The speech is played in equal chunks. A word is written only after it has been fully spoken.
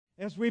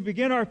As we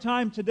begin our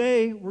time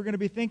today, we're going to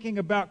be thinking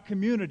about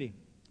community.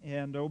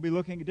 And we'll be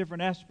looking at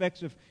different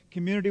aspects of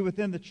community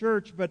within the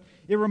church. But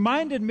it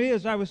reminded me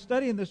as I was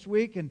studying this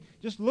week and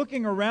just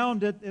looking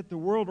around at the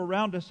world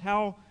around us,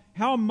 how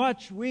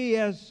much we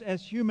as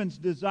humans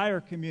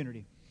desire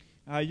community.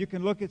 You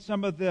can look at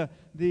some of the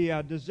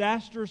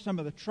disasters, some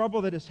of the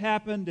trouble that has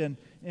happened in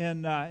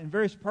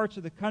various parts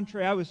of the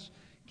country. I was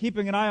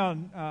keeping an eye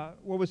on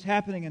what was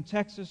happening in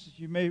Texas.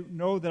 You may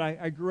know that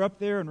I grew up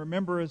there and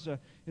remember as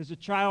a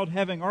child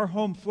having our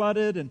home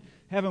flooded and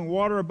having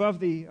water above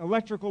the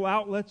electrical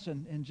outlets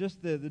and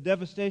just the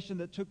devastation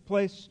that took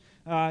place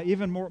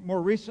even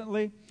more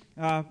recently.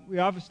 We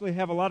obviously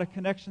have a lot of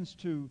connections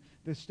to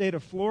the state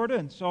of Florida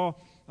and saw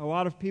a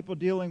lot of people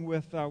dealing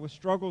with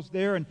struggles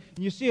there. And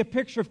you see a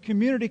picture of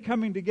community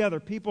coming together,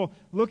 people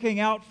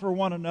looking out for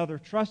one another,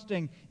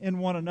 trusting in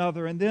one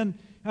another. And then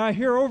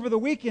here over the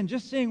weekend,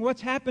 just seeing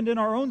what's happened in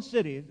our own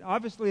city.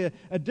 Obviously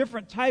a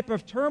different type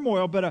of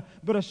turmoil, but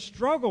a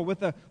struggle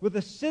with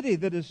a city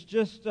that is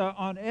just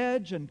on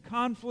edge and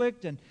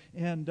conflict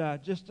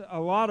and just a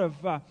lot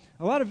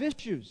of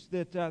issues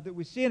that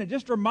we see. And it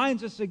just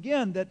reminds us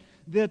again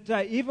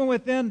that even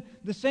within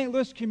the St.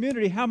 Louis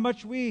community, how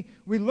much we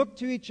look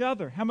to each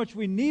other, how much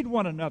we need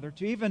one another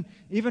to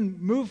even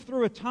move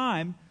through a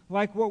time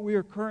like what we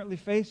are currently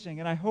facing.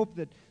 And I hope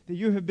that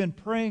you have been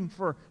praying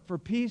for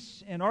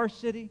peace in our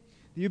city,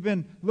 that you've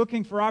been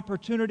looking for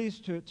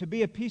opportunities to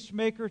be a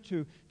peacemaker,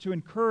 to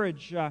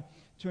encourage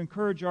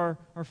our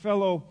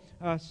fellow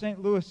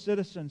St. Louis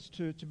citizens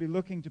to be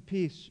looking to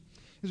peace.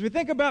 As we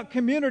think about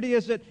community,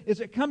 as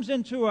it comes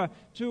into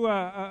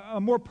a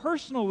more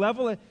personal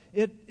level,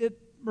 it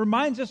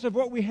reminds us of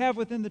what we have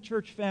within the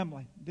church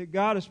family, that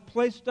God has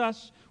placed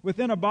us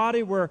within a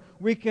body where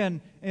we can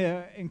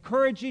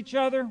encourage each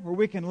other, where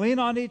we can lean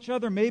on each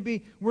other.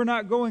 Maybe we're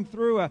not going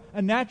through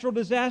a natural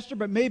disaster,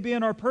 but maybe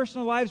in our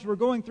personal lives we're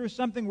going through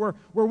something where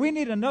we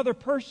need another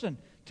person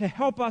to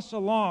help us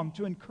along,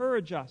 to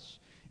encourage us.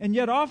 And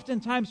yet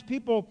oftentimes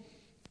people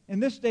in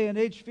this day and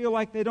age feel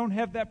like they don't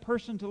have that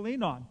person to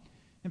lean on.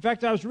 In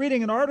fact, I was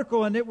reading an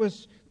article and it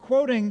was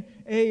quoting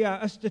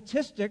a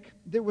statistic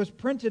that was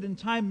printed in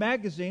Time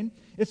magazine.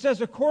 It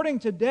says, according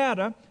to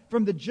data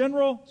from the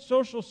General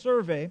Social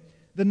Survey,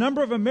 the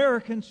number of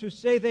Americans who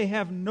say they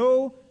have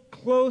no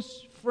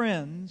close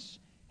friends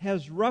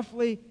has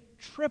roughly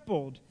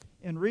tripled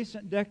in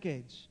recent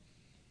decades.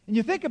 And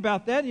you think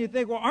about that and you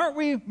think, well, aren't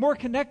we more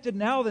connected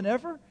now than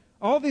ever?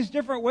 All these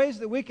different ways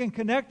that we can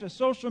connect to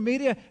social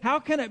media. How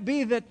can it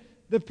be that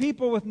the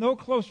people with no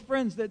close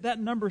friends, that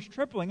number's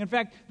tripling? In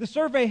fact, the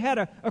survey had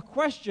a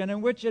question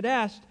in which it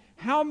asked,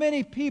 how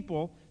many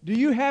people do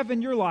you have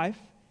in your life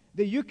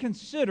that you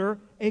consider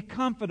a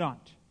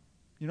confidant?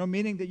 You know,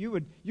 meaning that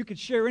you could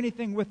share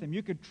anything with them,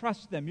 you could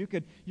trust them, you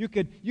could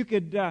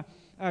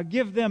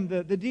give them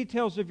the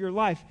details of your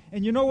life.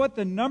 And you know what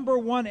the number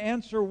one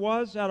answer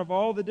was out of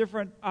all the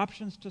different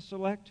options to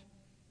select?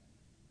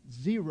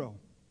 Zero.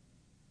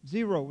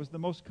 Zero was the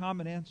most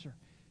common answer.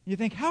 You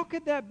think, how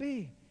could that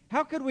be?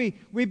 How could we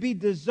be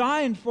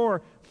designed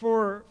for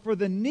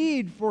the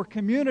need for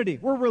community?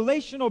 We're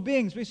relational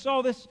beings. We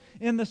saw this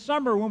in the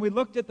summer when we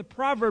looked at the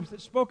Proverbs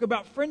that spoke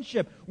about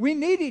friendship. We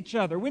need each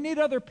other. We need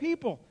other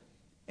people.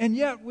 And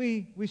yet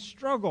we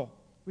struggle.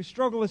 We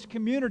struggle as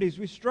communities.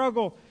 We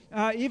struggle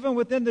even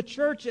within the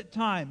church at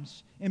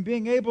times in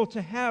being able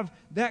to have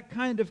that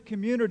kind of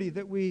community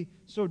that we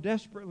so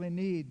desperately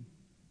need.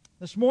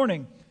 This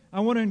morning,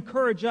 I want to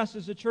encourage us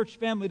as a church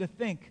family to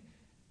think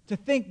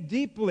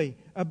deeply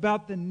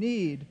about the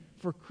need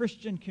for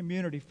Christian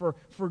community,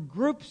 for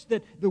groups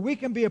that we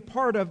can be a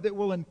part of that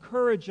will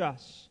encourage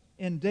us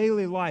in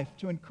daily life,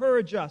 to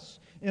encourage us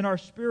in our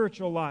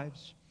spiritual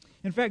lives.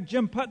 In fact,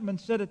 Jim Putman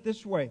said it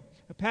this way,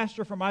 a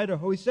pastor from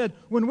Idaho. He said,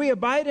 when we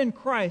abide in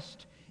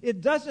Christ,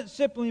 it doesn't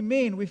simply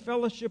mean we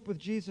fellowship with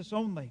Jesus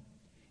only.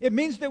 It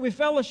means that we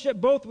fellowship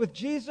both with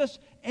Jesus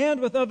and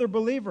with other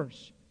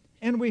believers.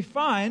 And we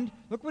find,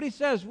 look what he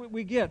says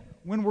we get,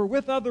 when we're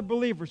with other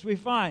believers, we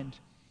find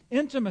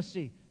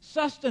intimacy,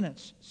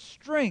 sustenance,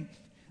 strength,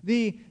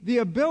 the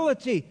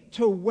ability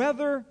to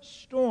weather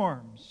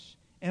storms,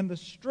 and the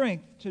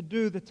strength to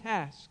do the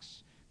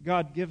tasks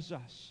God gives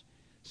us.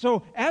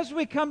 So as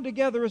we come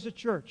together as a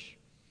church,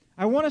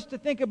 I want us to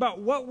think about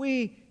what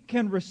we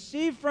can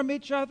receive from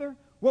each other,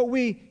 what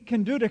we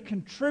can do to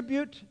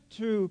contribute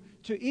to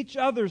each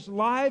other's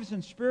lives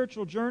and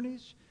spiritual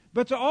journeys,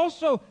 but to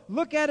also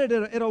look at it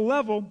at a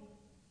level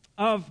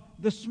of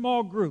the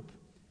small group,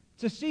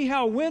 to see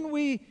how when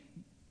we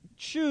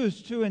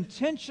choose to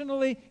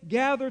intentionally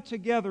gather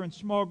together in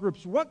small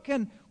groups,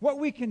 what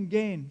we can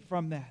gain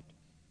from that.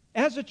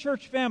 As a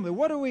church family,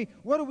 what do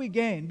we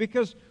gain?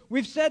 Because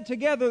we've said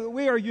together that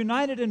we are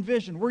united in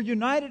vision, we're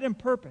united in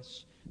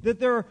purpose, that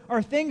there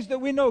are things that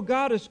we know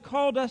God has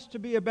called us to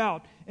be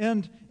about.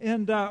 And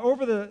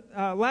over the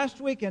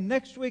last week and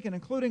next week and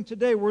including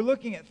today, we're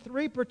looking at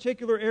 3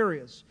 particular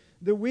areas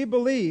that we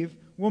believe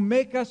will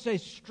make us a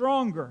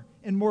stronger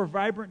and more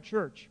vibrant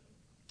church.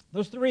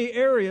 Those 3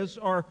 areas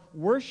are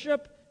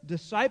worship,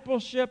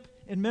 discipleship,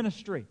 and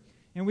ministry.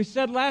 And we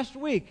said last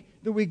week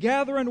that we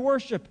gather and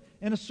worship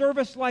in a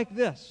service like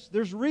this.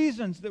 There's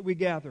reasons that we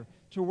gather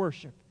to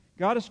worship.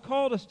 God has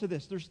called us to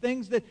this. There's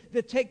things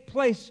that take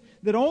place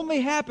that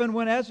only happen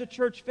when, as a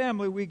church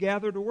family, we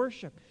gather to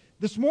worship.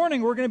 This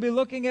morning, we're going to be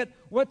looking at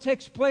what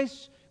takes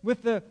place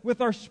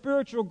with our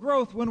spiritual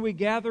growth when we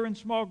gather in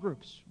small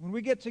groups. When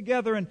we get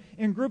together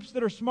in groups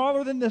that are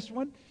smaller than this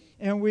one,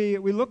 and we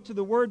look to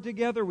the Word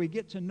together, we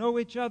get to know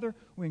each other,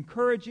 we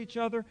encourage each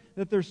other,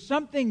 that there's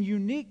something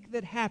unique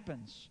that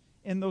happens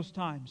in those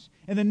times.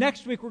 And then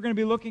next week, we're going to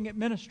be looking at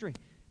ministry.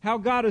 How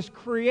God has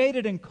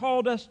created and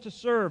called us to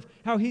serve,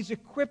 how He's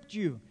equipped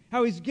you,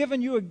 how He's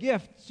given you a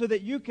gift so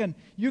that you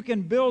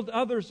can build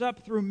others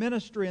up through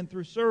ministry and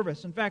through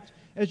service. In fact,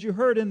 as you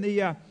heard in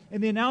the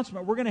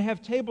announcement, we're going to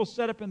have tables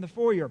set up in the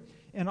foyer,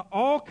 and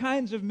all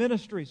kinds of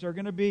ministries are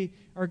going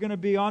to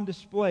be on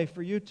display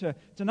for you to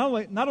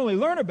not only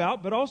learn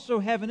about, but also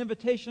have an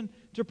invitation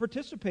to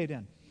participate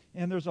in.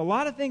 And there's a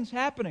lot of things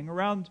happening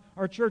around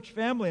our church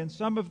family, and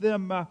some of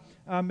them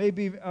may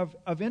be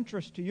of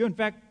interest to you. In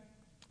fact,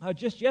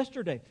 just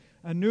yesterday,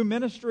 a new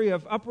ministry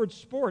of Upward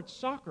Sports,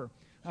 soccer,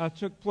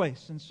 took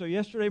place. And so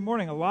yesterday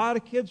morning, a lot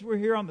of kids were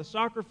here on the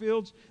soccer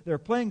fields. They're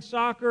playing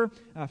soccer.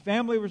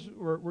 Families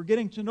were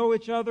getting to know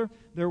each other.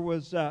 There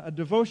was a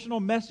devotional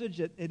message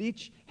at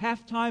each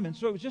halftime. And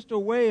so it was just a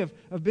way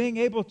of being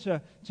able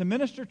to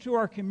minister to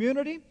our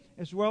community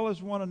as well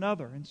as one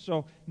another. And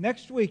so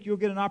next week, you'll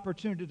get an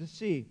opportunity to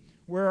see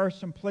where are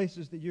some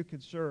places that you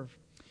could serve.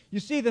 You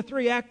see the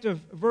three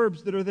active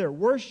verbs that are there: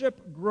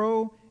 worship,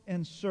 grow,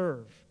 and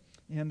serve.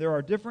 And there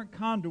are different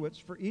conduits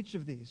for each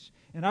of these.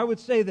 And I would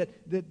say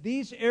that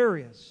these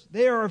areas,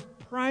 they are of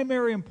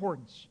primary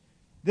importance.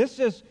 This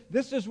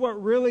is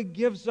what really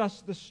gives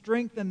us the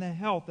strength and the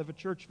health of a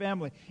church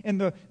family. And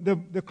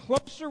the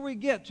closer we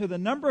get to the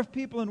number of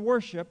people in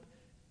worship,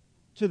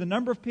 to the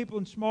number of people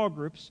in small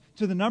groups,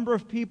 to the number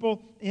of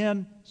people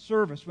in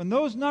service, when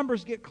those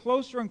numbers get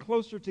closer and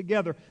closer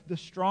together, the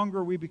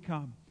stronger we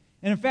become.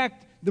 And in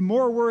fact, the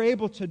more we're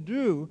able to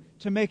do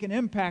to make an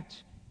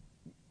impact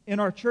in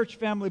our church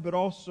family, but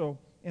also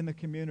in the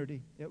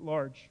community at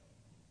large.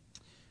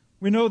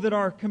 We know that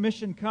our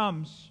commission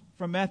comes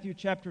from Matthew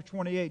chapter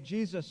 28.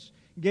 Jesus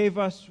gave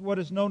us what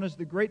is known as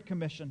the Great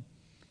Commission.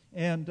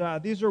 And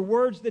these are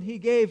words that He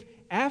gave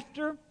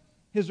after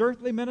His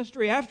earthly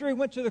ministry, after He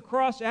went to the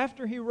cross,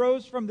 after He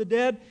rose from the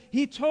dead.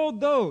 He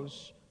told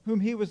those whom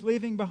He was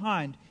leaving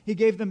behind, He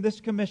gave them this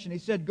commission. He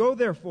said, "Go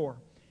therefore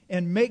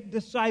and make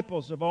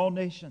disciples of all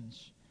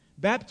nations,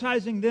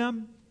 baptizing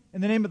them in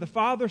the name of the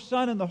Father,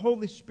 Son, and the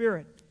Holy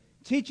Spirit,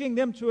 teaching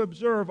them to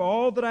observe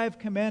all that I have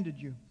commanded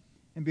you.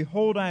 And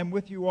behold, I am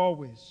with you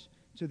always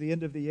to the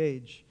end of the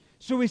age."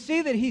 So we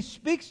see that He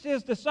speaks to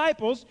His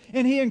disciples,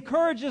 and He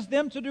encourages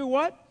them to do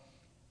what?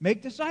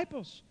 Make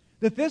disciples.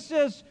 That this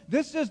is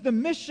the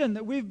mission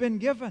that we've been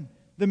given,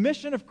 the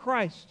mission of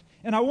Christ.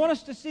 And I want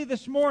us to see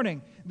this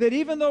morning that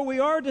even though we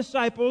are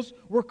disciples,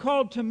 we're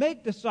called to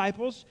make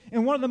disciples,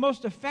 and one of the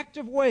most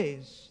effective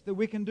ways that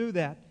we can do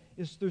that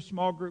is through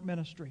small group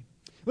ministry.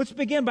 Let's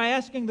begin by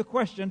asking the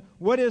question,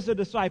 what is a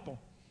disciple?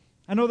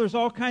 I know there's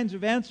all kinds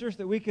of answers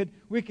that we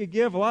could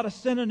give, a lot of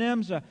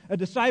synonyms. A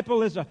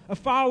disciple is a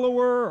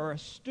follower or a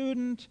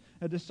student.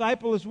 A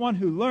disciple is one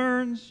who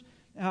learns.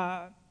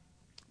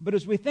 But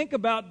as we think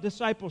about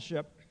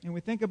discipleship and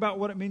we think about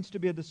what it means to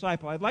be a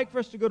disciple, I'd like for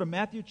us to go to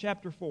Matthew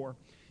chapter 4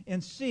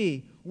 and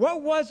see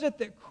what was it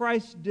that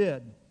Christ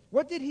did.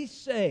 What did He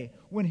say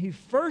when He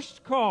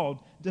first called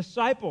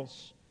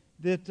disciples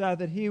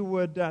that He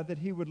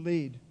would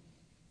lead?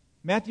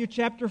 Matthew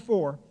chapter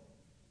 4,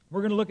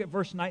 we're going to look at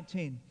verse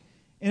 19.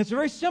 And it's a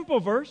very simple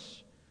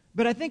verse,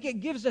 but I think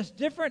it gives us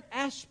different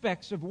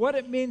aspects of what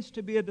it means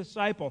to be a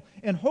disciple,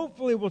 and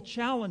hopefully will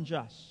challenge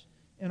us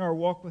in our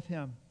walk with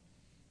Him.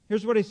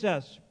 Here's what He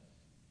says.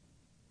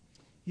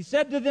 He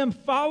said to them,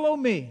 "Follow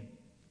me,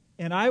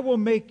 and I will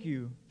make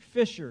you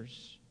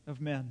fishers of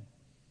men."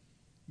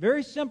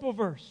 Very simple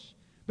verse.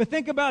 But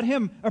think about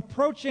Him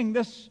approaching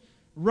this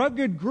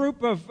rugged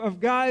group of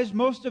guys,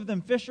 most of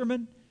them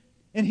fishermen.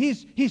 And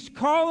he's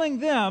calling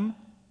them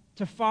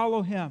to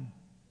follow Him,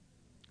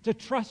 to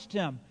trust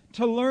Him,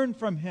 to learn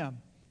from Him,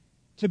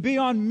 to be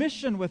on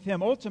mission with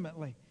Him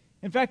ultimately.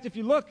 In fact, if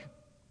you look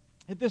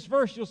at this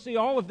verse, you'll see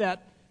all of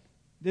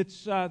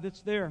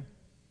that's there.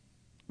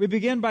 We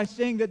begin by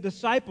saying that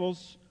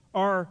disciples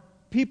are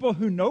people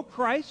who know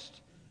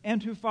Christ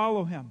and who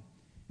follow Him.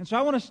 And so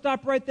I want to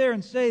stop right there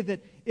and say that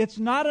it's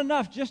not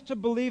enough just to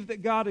believe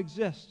that God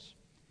exists.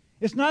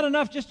 It's not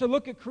enough just to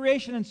look at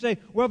creation and say,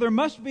 well, there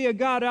must be a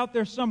God out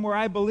there somewhere,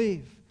 I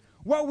believe.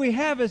 What we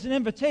have is an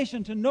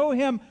invitation to know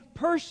Him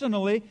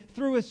personally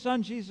through His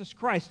Son, Jesus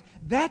Christ.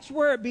 That's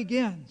where it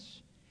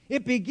begins.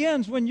 It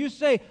begins when you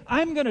say,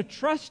 I'm going to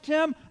trust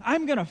Him,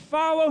 I'm going to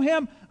follow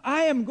Him,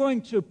 I am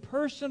going to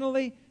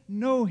personally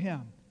know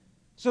Him.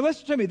 So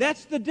listen to me,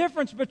 that's the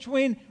difference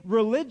between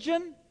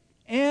religion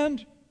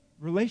and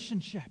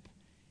relationship.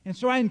 And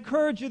so I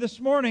encourage you this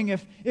morning,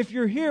 if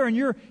you're here and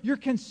you're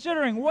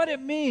considering what it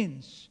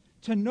means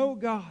to know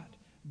God,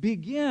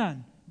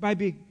 begin by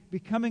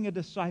becoming a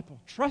disciple.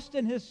 Trust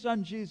in His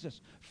Son Jesus.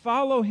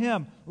 Follow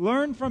Him.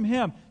 Learn from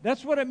Him.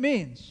 That's what it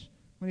means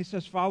when He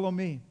says, follow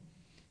me.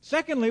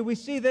 Secondly, we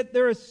see that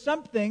there is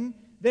something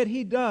that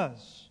He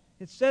does.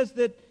 It says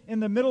that in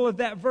the middle of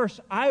that verse,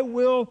 I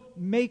will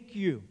make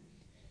you.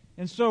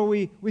 And so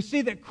we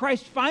see that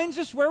Christ finds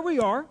us where we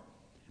are,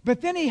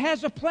 but then He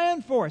has a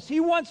plan for us. He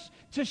wants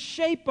to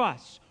shape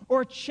us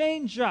or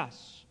change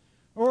us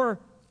or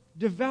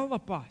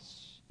develop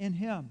us in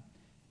Him.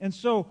 And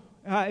so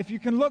if you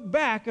can look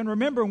back and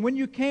remember when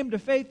you came to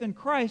faith in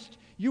Christ,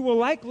 you will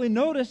likely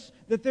notice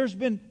that there's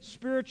been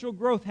spiritual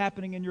growth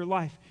happening in your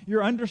life.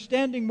 You're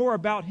understanding more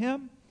about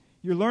Him.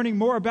 You're learning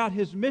more about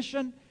His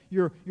mission.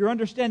 You're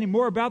understanding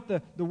more about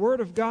the Word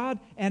of God.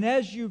 And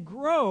as you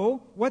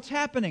grow, what's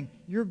happening?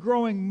 You're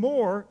growing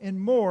more and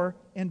more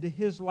into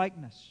His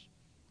likeness.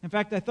 In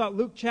fact, I thought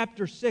Luke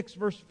chapter 6,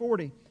 verse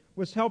 40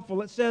 was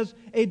helpful. It says,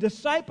 a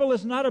disciple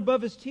is not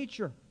above his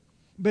teacher,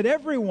 but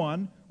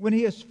everyone, when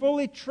he is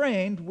fully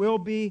trained, will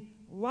be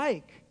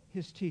like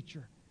his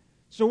teacher.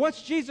 So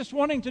what's Jesus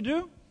wanting to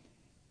do?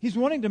 He's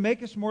wanting to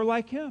make us more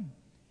like Him.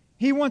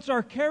 He wants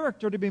our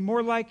character to be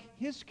more like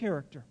His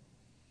character.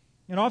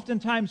 And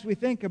oftentimes we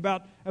think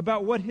about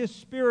what His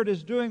Spirit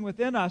is doing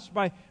within us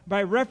by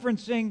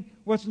referencing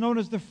what's known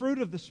as the fruit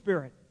of the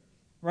Spirit,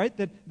 right?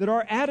 That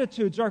our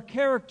attitudes, our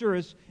character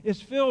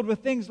is filled with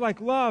things like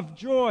love,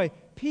 joy,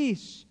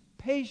 peace,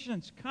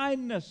 patience,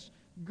 kindness,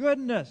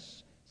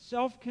 goodness,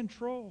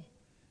 self-control.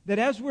 That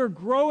as we're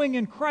growing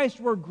in Christ,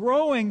 we're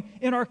growing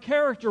in our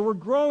character, we're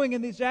growing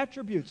in these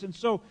attributes. And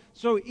so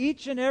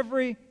each and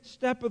every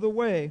step of the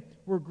way,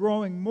 we're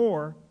growing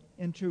more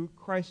into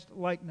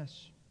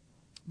Christ-likeness.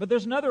 But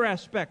there's another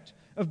aspect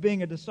of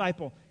being a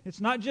disciple.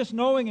 It's not just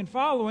knowing and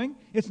following.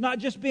 It's not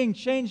just being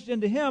changed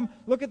into Him.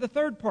 Look at the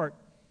third part.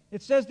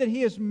 It says that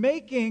He is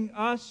making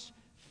us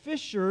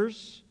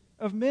fishers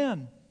of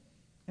men.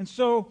 And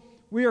so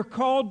we are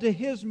called to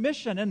His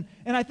mission. And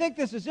I think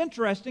this is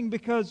interesting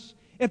because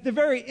at the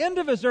very end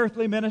of His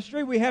earthly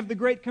ministry, we have the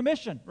Great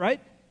Commission,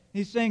 right?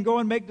 He's saying, go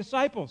and make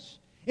disciples.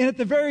 And at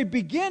the very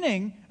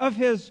beginning of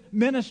His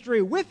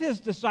ministry with His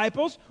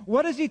disciples,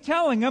 what is He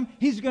telling them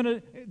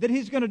that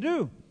He's going to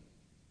do?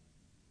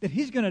 That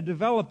He's going to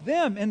develop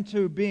them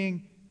into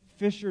being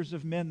fishers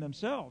of men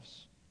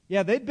themselves.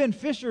 Yeah, they'd been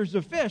fishers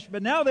of fish,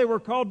 but now they were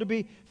called to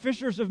be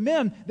fishers of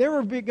men. They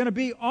were going to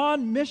be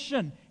on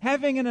mission,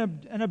 having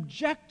an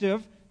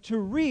objective to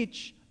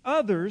reach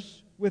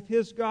others with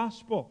His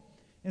gospel.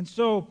 And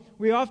so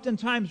we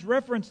oftentimes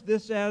reference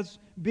this as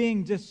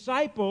being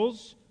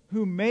disciples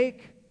who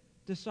make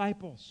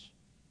disciples.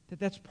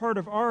 That's part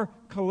of our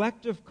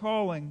collective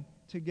calling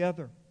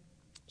together.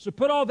 So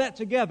put all that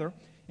together,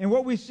 and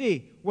what we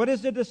see, what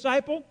is a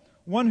disciple?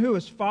 One who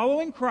is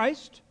following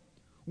Christ,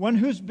 one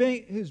who's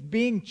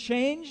being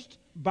changed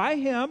by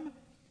Him,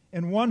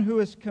 and one who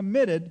is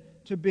committed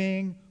to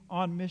being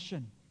on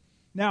mission.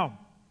 Now,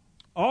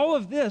 all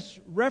of this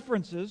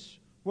references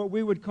what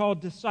we would call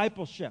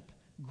discipleship,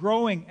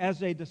 growing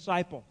as a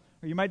disciple.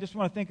 Or you might just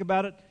want to think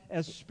about it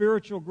as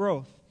spiritual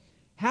growth.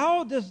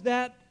 How does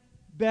that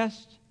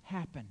best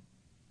happen?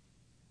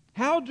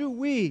 How do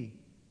we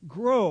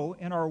grow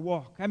in our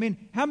walk? I mean,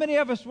 how many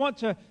of us want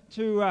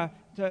to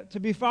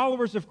be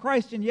followers of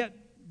Christ and yet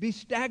be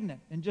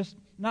stagnant and just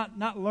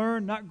not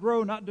learn, not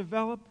grow, not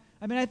develop?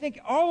 I mean, I think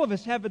all of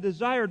us have a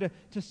desire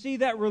to see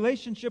that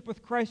relationship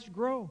with Christ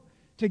grow,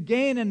 to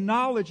gain in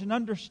knowledge and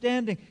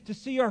understanding, to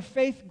see our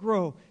faith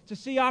grow, to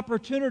see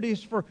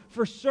opportunities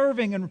for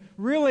serving and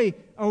really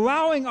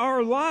allowing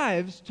our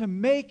lives to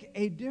make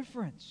a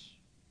difference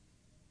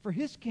for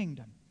His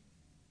kingdom.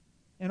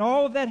 And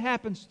all of that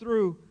happens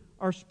through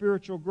our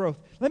spiritual growth.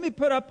 Let me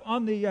put up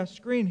on the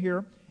screen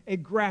here a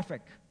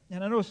graphic.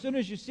 And I know as soon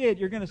as you see it,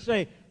 you're going to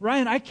say,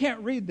 Ryan, I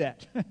can't read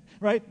that.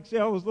 Right? See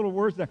all those little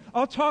words there.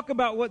 I'll talk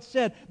about what's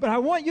said, but I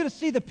want you to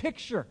see the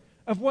picture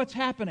of what's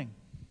happening.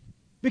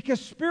 Because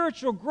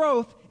spiritual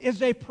growth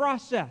is a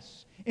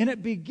process. And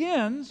it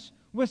begins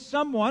with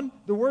someone,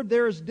 the word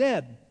there is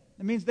dead.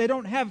 It means they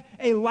don't have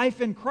a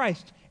life in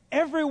Christ.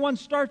 Everyone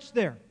starts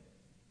there.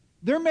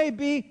 There may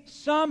be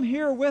some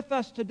here with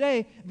us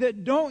today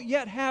that don't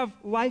yet have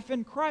life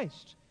in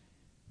Christ.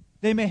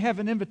 They may have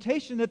an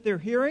invitation that they're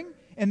hearing,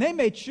 and they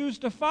may choose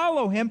to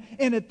follow Him.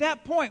 And at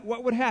that point,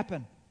 what would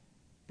happen?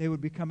 They would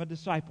become a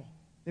disciple.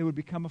 They would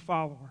become a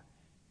follower.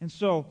 And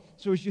so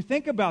as you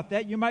think about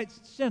that, you might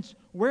sense,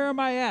 where am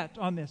I at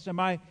on this?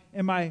 Am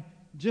I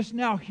just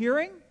now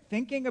hearing,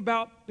 thinking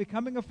about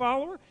becoming a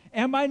follower?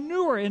 Am I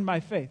newer in my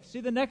faith?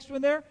 See the next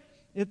one there?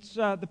 It's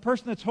the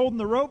person that's holding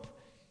the rope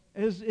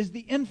is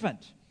the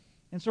infant.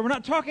 And so we're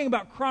not talking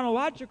about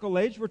chronological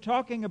age, we're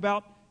talking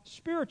about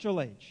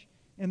spiritual age.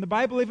 And the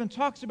Bible even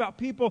talks about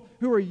people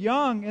who are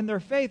young in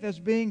their faith as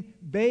being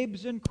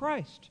babes in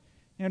Christ.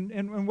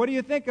 And what do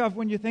you think of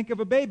when you think of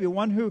a baby?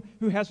 One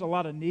who has a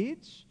lot of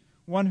needs,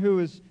 one who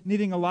is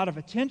needing a lot of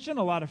attention,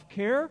 a lot of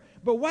care.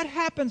 But what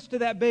happens to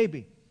that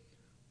baby?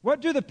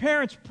 What do the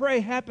parents pray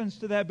happens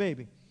to that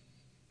baby?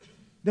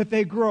 that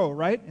they grow,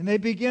 right? And they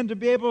begin to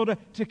be able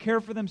to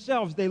care for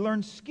themselves. They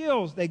learn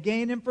skills. They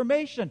gain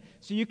information.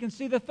 So you can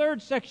see the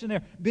third section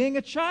there. Being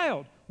a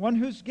child, one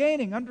who's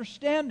gaining,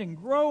 understanding,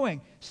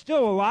 growing.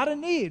 Still a lot of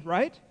need,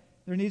 right?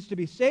 There needs to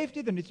be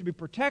safety. There needs to be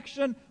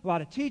protection, a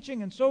lot of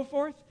teaching and so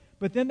forth.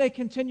 But then they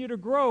continue to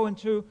grow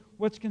into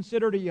what's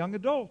considered a young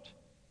adult.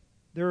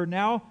 They're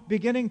now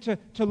beginning to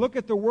look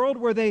at the world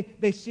where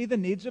they see the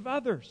needs of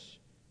others.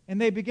 And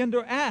they begin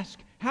to ask,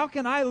 how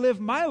can I live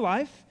my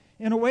life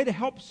in a way to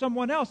help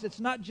someone else?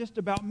 It's not just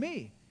about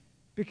me.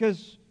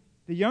 Because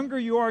the younger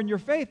you are in your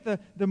faith,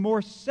 the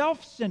more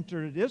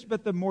self-centered it is,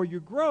 but the more you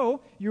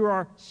grow, you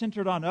are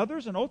centered on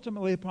others and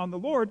ultimately upon the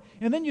Lord.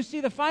 And then you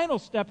see the final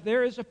step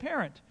there is a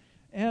parent.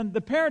 And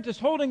the parent is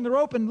holding the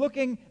rope and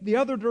looking the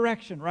other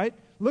direction, right?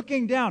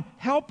 Looking down,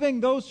 helping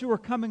those who are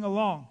coming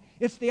along.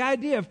 It's the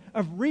idea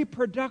of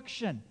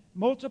reproduction,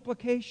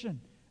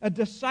 multiplication. A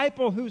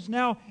disciple who's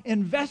now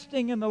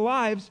investing in the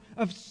lives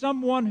of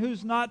someone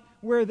who's not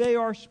where they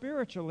are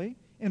spiritually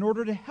in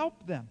order to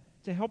help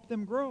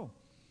them grow.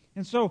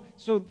 And so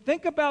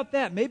think about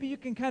that. Maybe you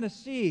can kind of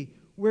see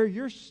where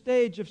your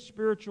stage of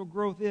spiritual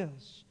growth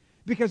is.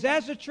 Because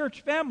as a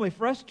church family,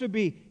 for us to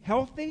be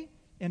healthy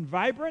and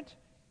vibrant,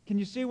 can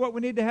you see what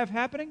we need to have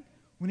happening?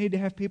 We need to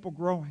have people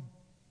growing.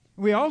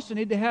 We also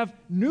need to have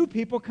new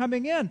people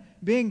coming in,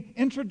 being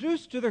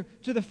introduced to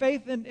the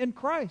faith in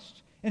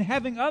Christ, and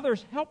having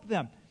others help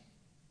them.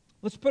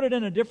 Let's put it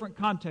in a different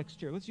context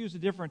here. Let's use a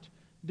different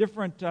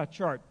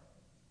chart.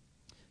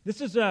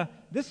 This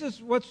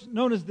is what's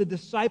known as the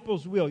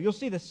disciples' wheel. You'll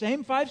see the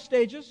same 5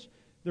 stages.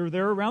 They're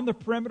there around the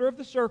perimeter of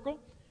the circle,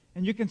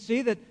 and you can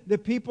see that the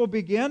people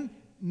begin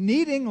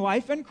needing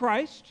life in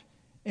Christ,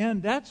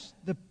 and that's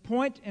the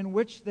point in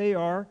which they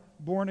are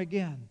born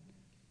again.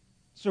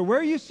 So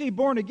where you see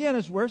born again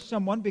is where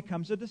someone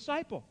becomes a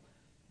disciple.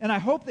 And I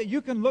hope that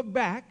you can look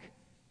back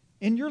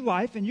in your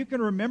life and you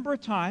can remember a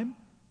time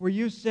where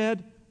you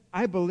said,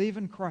 I believe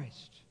in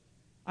Christ.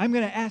 I'm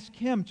going to ask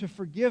Him to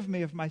forgive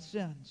me of my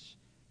sins,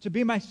 to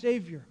be my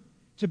Savior,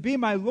 to be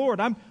my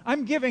Lord.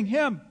 I'm giving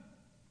Him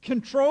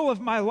control of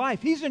my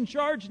life. He's in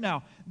charge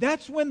now.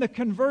 That's when the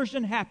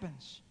conversion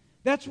happens.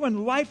 That's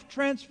when life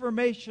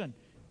transformation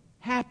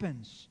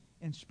happens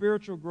and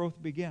spiritual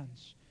growth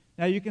begins.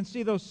 Now you can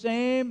see those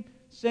same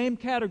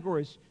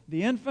categories.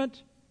 The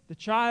infant, the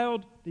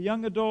child, the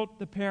young adult,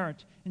 the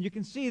parent. And you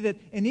can see that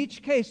in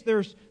each case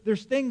there's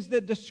things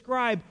that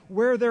describe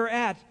where they're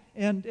at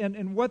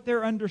and what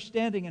they're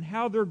understanding and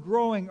how they're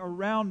growing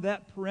around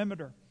that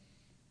perimeter.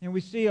 And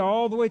we see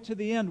all the way to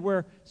the end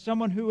where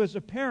someone who is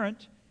a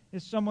parent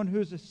is someone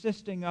who's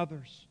assisting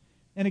others.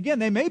 And again,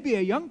 they may be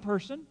a young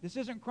person. This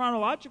isn't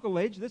chronological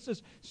age. This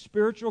is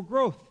spiritual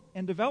growth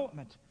and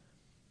development.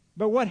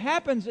 But what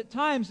happens at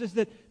times is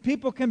that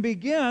people can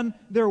begin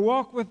their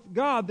walk with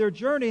God, their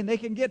journey, and they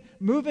can get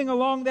moving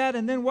along that,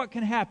 and then what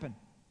can happen?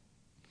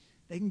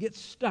 They can get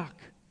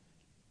stuck.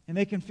 And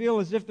they can feel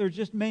as if they're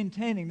just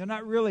maintaining. They're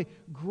not really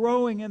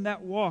growing in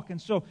that walk. And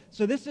so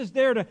this is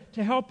there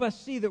to help us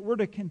see that we're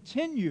to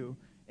continue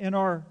in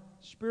our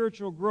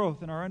spiritual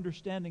growth and our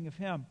understanding of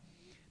Him.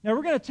 Now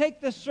we're going to take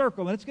this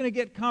circle, and it's going to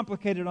get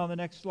complicated on the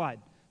next slide.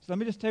 So let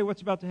me just tell you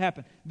what's about to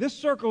happen. This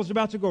circle is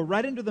about to go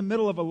right into the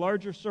middle of a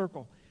larger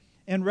circle.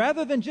 And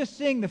rather than just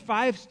seeing the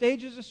 5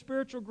 stages of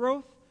spiritual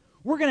growth,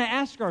 we're going to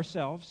ask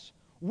ourselves,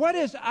 what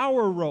is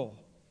our role?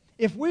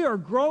 If we are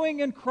growing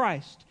in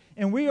Christ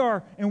and we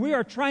are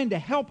trying to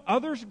help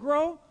others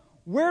grow,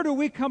 where do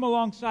we come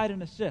alongside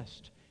and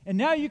assist? And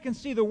now you can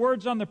see the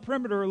words on the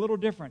perimeter are a little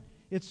different.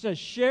 It says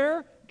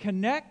share,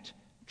 connect,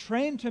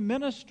 train to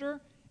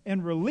minister,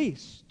 and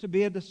release to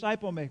be a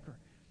disciple maker.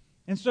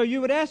 And so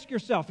you would ask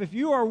yourself, if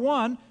you are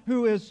one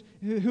who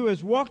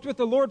has walked with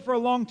the Lord for a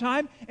long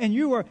time, and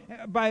you are,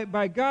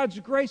 by God's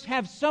grace,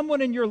 have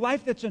someone in your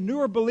life that's a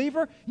newer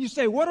believer, you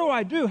say, what do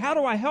I do? How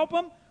do I help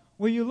them?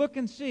 Well, you look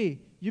and see.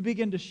 You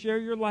begin to share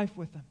your life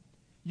with them.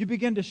 You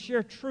begin to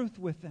share truth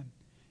with them.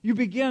 You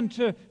begin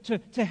to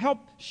help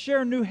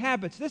share new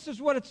habits. This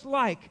is what it's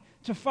like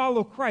to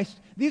follow Christ.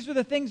 These are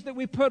the things that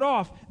we put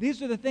off.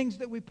 These are the things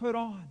that we put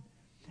on.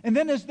 And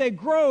then as they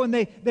grow and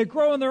they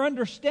grow in their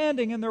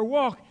understanding and their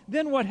walk,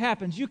 then what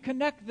happens? You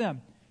connect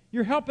them.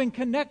 You're helping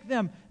connect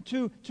them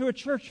to a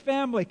church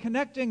family,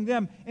 connecting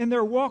them in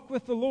their walk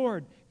with the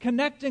Lord,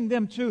 connecting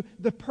them to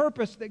the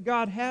purpose that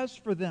God has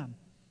for them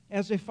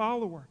as a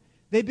follower.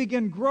 They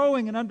begin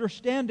growing and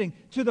understanding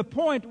to the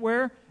point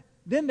where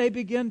then they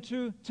begin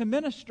to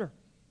minister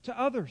to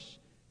others.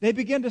 They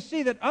begin to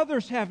see that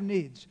others have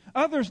needs.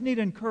 Others need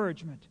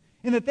encouragement.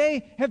 And that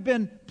they have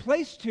been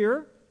placed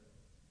here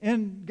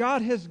and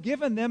God has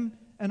given them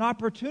an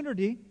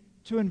opportunity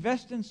to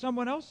invest in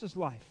someone else's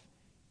life.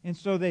 And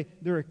so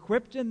they're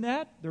equipped in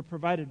that. They're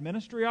provided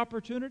ministry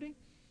opportunity.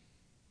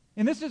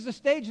 And this is a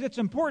stage that's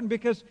important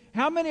because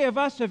how many of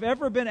us have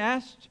ever been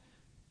asked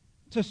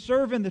to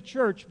serve in the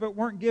church but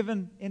weren't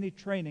given any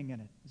training in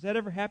it? Has that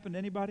ever happened to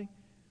anybody?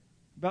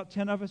 About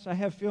 10 of us. I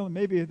have a feeling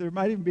maybe there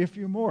might even be a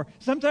few more.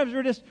 Sometimes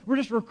we're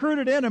just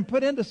recruited in and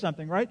put into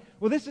something, right?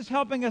 Well, this is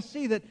helping us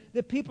see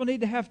that people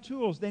need to have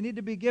tools. They need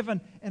to be given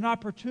an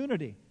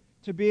opportunity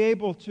to be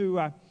able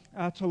to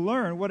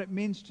learn what it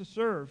means to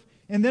serve.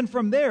 And then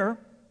from there,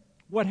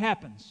 what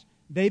happens?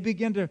 They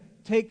begin to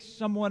take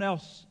someone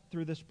else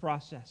through this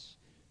process,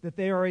 that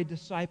they are a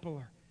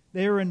discipler.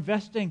 They are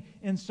investing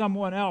in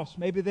someone else.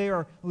 Maybe they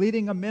are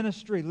leading a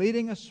ministry,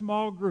 leading a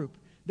small group.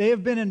 They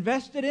have been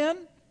invested in,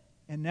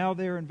 and now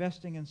they are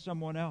investing in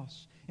someone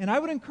else. And I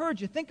would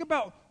encourage you, think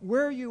about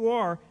where you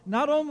are,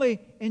 not only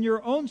in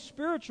your own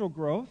spiritual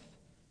growth,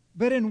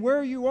 but in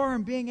where you are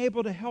in being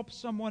able to help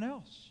someone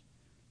else.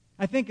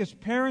 I think as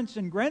parents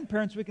and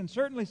grandparents, we can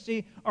certainly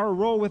see our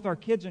role with our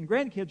kids and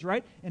grandkids,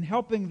 right, in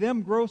helping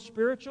them grow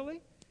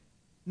spiritually.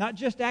 Not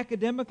just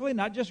academically,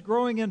 not just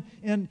growing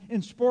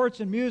in sports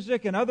and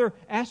music and other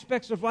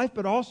aspects of life,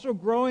 but also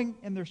growing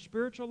in their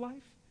spiritual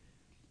life.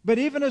 But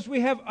even as we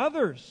have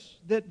others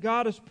that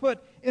God has put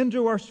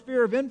into our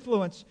sphere of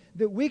influence,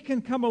 that we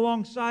can come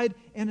alongside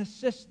and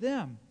assist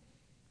them,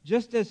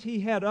 just as He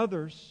had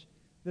others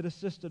that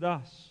assisted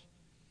us.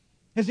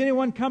 Has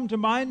anyone come to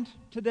mind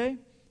today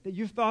that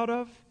you've thought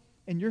of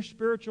in your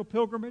spiritual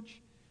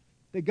pilgrimage,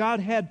 that God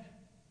had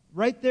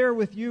right there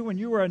with you when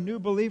you were a new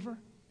believer?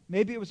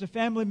 Maybe it was a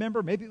family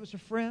member, maybe it was a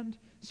friend,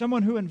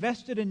 someone who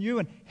invested in you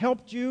and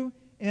helped you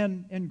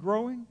in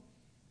growing.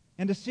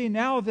 And to see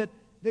now that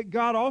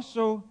God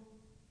also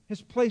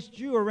has placed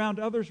you around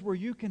others where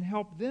you can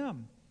help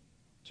them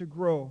to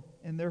grow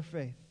in their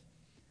faith.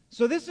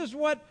 So this is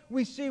what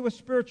we see with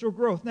spiritual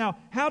growth. Now,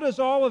 how does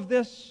all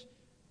this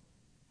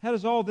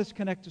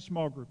connect to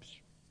small groups?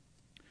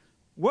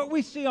 What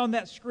we see on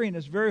that screen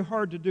is very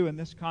hard to do in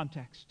this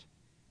context.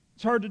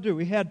 It's hard to do.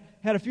 We had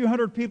a few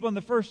hundred people in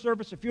the first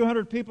service, a few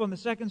hundred people in the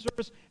second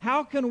service.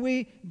 How can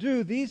we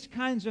do these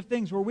kinds of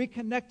things where we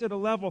connect at a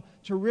level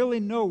to really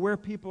know where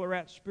people are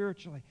at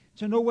spiritually,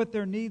 to know what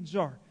their needs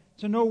are,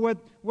 to know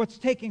what's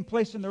taking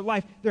place in their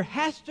life? There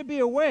has to be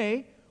a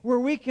way where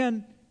we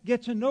can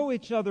get to know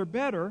each other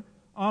better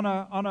on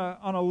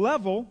a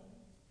level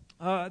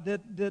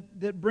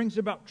that brings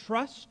about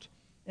trust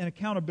and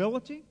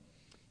accountability,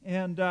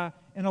 and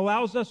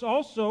allows us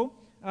also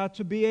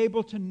to be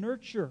able to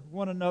nurture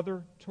one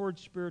another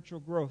towards spiritual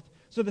growth.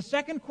 So the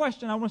second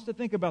question I want us to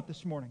think about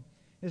this morning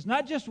is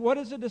not just what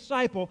is a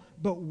disciple,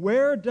 but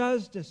where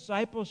does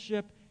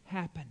discipleship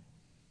happen?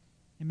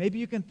 And maybe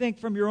you can think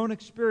from your own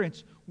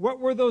experience,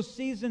 what were those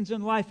seasons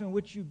in life in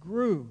which you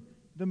grew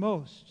the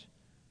most?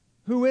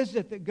 Who is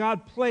it that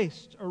God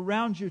placed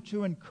around you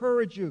to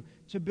encourage you,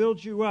 to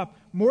build you up?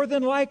 More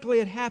than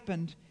likely it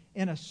happened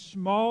in a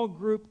small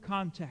group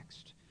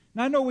context.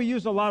 Now, I know we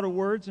use a lot of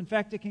words. In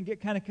fact, it can get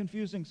kind of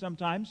confusing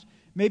sometimes.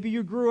 Maybe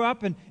you grew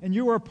up and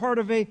you were a part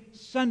of a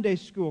Sunday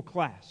school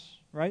class,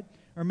 right?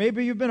 Or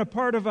maybe you've been a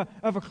part of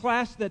a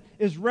class that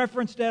is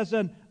referenced as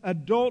an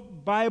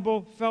Adult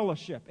Bible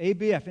Fellowship,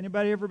 ABF.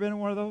 Anybody ever been in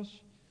one of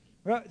those?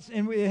 Well,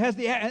 and it has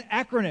the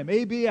acronym,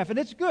 ABF, and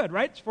it's good,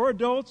 right? It's for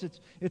adults.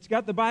 It's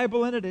got the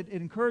Bible in it. It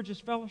encourages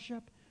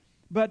fellowship.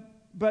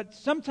 But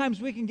sometimes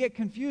we can get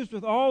confused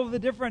with all of the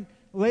different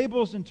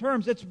labels and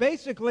terms. It's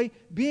basically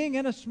being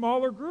in a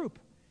smaller group.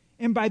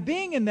 And by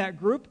being in that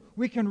group,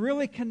 we can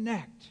really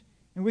connect,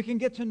 and we can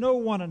get to know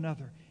one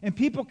another, and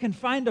people can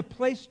find a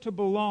place to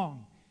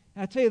belong.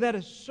 And I tell you, that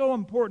is so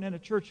important in a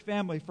church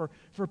family,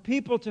 for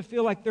people to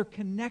feel like they're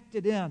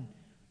connected in.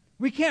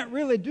 We can't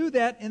really do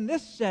that in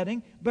this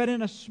setting, but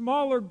in a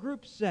smaller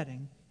group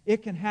setting,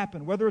 it can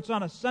happen. Whether it's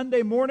on a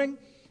Sunday morning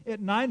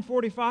at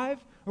 9:45,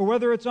 or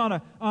whether it's on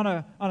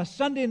a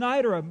Sunday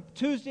night or a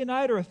Tuesday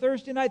night or a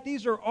Thursday night,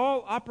 these are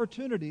all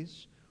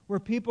opportunities where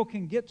people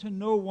can get to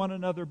know one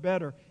another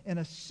better and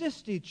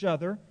assist each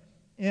other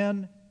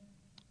in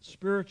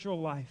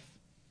spiritual life.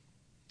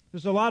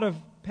 There's a lot of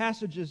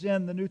passages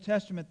in the New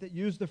Testament that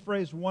use the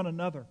phrase one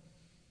another.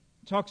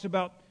 It talks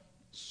about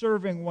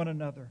serving one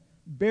another,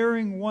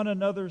 bearing one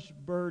another's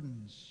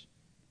burdens.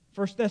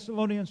 1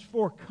 Thessalonians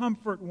 4,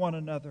 comfort one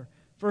another.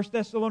 1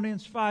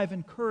 Thessalonians 5,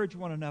 encourage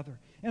one another.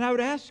 And I would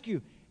ask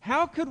you,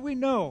 how could we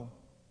know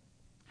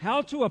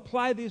how to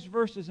apply these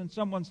verses in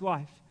someone's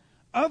life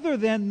other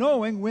than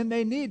knowing when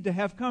they need to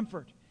have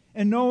comfort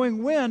and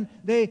knowing when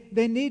they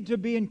need to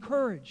be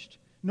encouraged,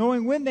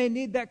 knowing when they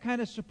need that kind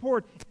of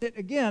support? It,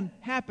 again,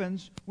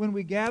 happens when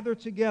we gather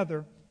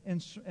together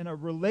in a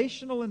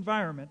relational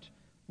environment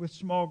with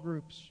small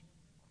groups.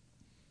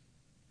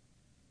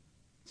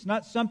 It's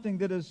not something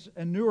that is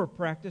a newer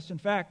practice. In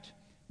fact,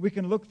 we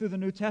can look through the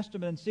New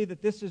Testament and see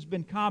that this has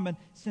been common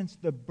since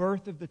the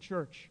birth of the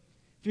church.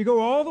 If you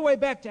go all the way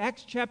back to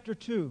Acts chapter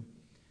 2,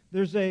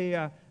 there's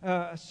a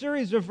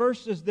series of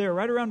verses there,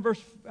 right around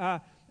verse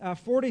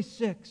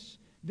 46,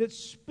 that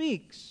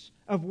speaks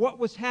of what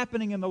was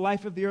happening in the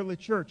life of the early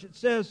church. It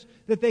says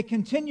that they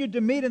continued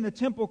to meet in the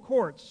temple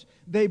courts.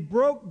 They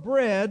broke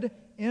bread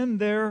in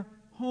their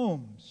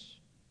homes.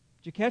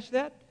 Did you catch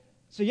that?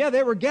 So yeah,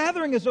 they were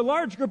gathering as a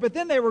large group, but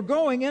then they were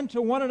going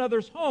into one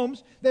another's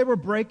homes. They were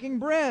breaking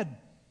bread.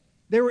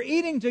 They were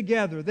eating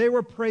together. They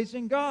were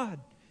praising God.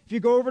 If If you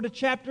go over to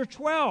chapter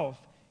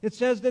 12, it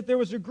says that there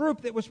was a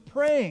group that was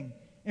praying.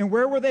 And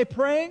where were they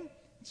praying?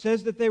 It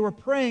says that they were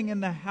praying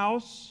in the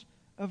house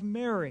of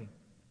Mary,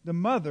 the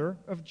mother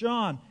of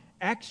John.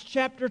 Acts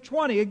chapter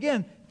 20,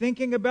 again,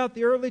 thinking about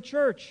the early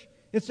church.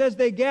 It says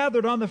they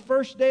gathered on the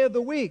first day of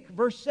the week.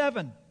 Verse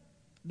 7,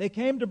 they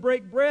came to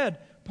break bread.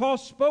 Paul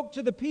spoke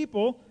to the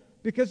people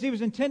because he was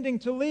intending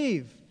to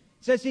leave.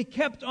 It says he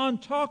kept on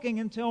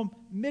talking until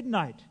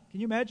midnight. Can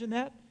you imagine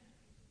that?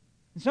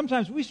 And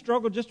sometimes we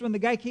struggle just when the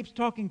guy keeps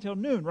talking till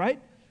noon,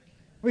 right?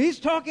 Well, he's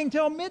talking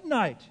till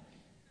midnight.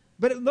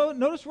 But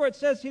notice where it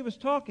says he was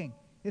talking.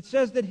 It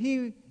says that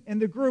he and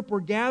the group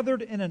were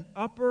gathered in an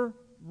upper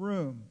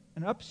room,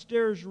 an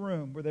upstairs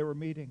room where they were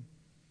meeting.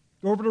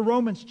 Go over to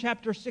Romans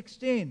chapter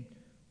 16.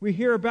 We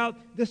hear about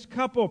this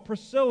couple,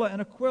 Priscilla and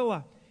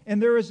Aquila.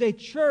 And there is a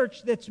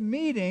church that's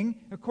meeting,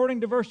 according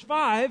to verse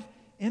 5,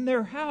 in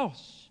their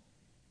house.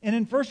 And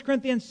in 1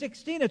 Corinthians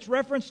 16, it's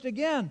referenced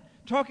again,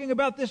 talking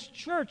about this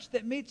church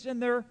that meets in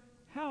their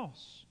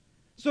house.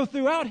 So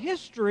throughout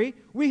history,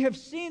 we have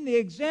seen the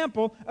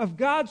example of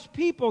God's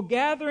people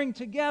gathering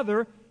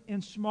together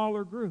in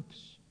smaller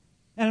groups.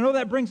 And I know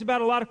that brings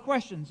about a lot of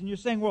questions. And you're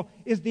saying, well,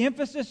 is the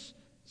emphasis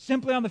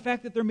simply on the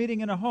fact that they're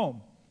meeting in a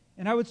home?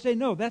 And I would say,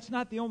 no, that's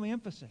not the only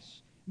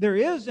emphasis. There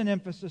is an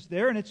emphasis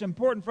there, and it's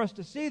important for us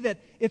to see that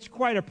it's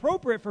quite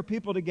appropriate for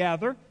people to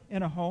gather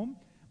in a home.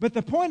 But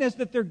the point is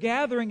that they're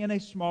gathering in a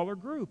smaller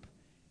group.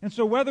 And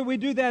so whether we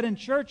do that in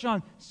church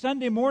on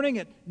Sunday morning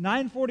at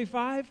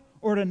 9:45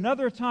 or at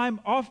another time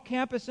off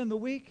campus in the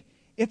week,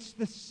 it's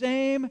the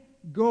same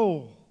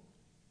goal.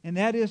 And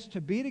that is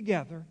to be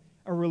together,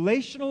 a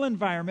relational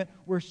environment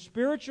where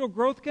spiritual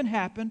growth can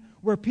happen,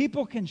 where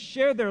people can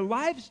share their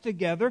lives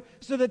together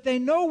so that they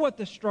know what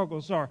the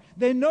struggles are.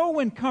 They know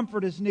when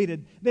comfort is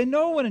needed. They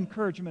know when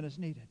encouragement is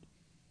needed.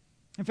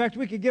 In fact,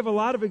 we could give a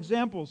lot of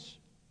examples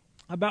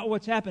about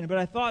what's happening, but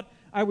I thought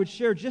I would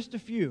share just a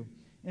few.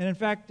 And in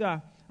fact,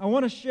 I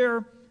want to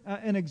share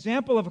an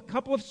example of a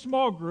couple of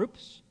small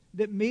groups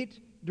that meet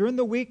during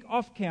the week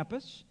off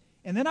campus.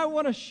 And then I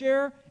want to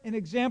share an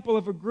example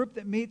of a group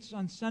that meets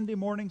on Sunday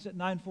mornings at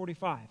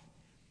 9:45.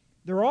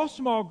 They're all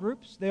small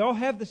groups. They all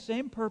have the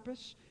same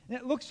purpose. And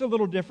it looks a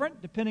little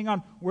different depending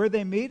on where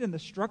they meet and the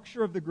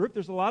structure of the group.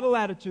 There's a lot of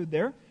latitude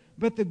there.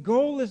 But the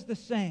goal is the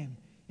same.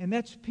 And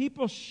that's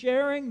people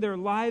sharing their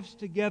lives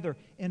together,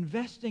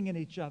 investing in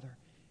each other.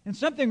 And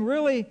something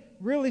really,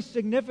 really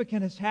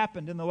significant has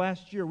happened in the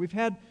last year. We've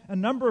had a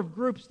number of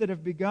groups that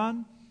have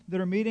begun, that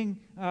are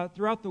meeting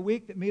throughout the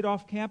week, that meet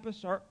off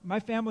campus. My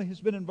family has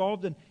been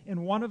involved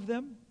in one of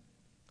them.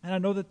 And I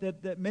know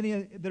that many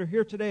that are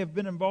here today have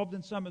been involved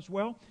in some as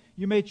well.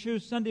 You may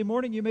choose Sunday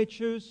morning. You may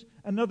choose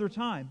another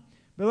time.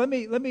 But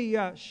let me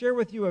share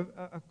with you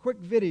a quick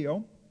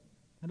video.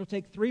 It'll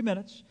take 3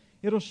 minutes.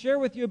 It'll share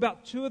with you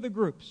about two of the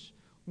groups.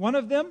 One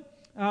of them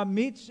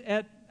meets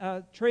at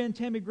Trey and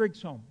Tammy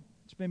Griggs' home.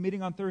 It's been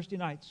meeting on Thursday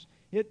nights.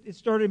 It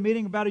started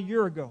meeting about a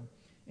year ago.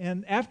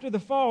 And after the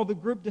fall, the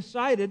group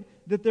decided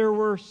that there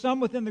were some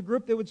within the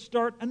group that would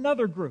start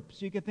another group.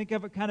 So you could think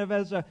of it kind of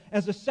as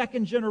a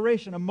second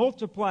generation, a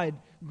multiplied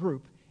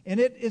group. And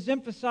it is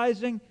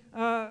emphasizing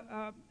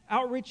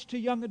outreach to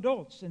young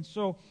adults. And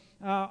so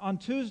on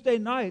Tuesday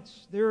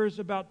nights, there's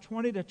about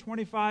 20 to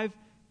 25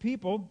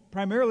 people,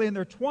 primarily in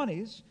their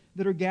 20s,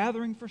 that are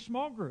gathering for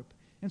small group.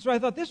 And so I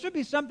thought this would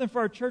be something for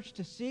our church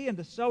to see and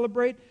to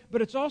celebrate,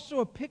 but it's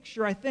also a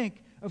picture, I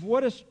think, of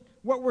what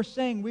we're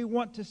saying we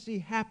want to see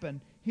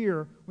happen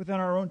here within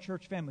our own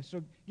church family.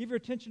 So give your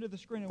attention to the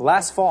screen.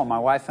 Last fall, my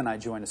wife and I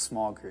joined a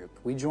small group.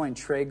 We joined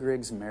Trey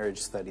Griggs' marriage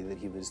study that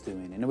he was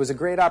doing. And it was a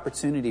great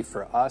opportunity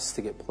for us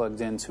to get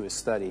plugged into a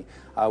study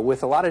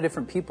with a lot of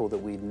different people that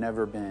we'd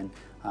never been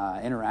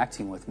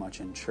interacting with much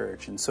in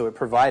church. And so it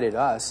provided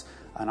us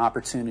an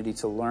opportunity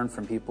to learn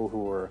from people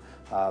who were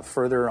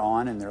further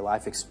on in their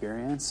life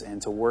experience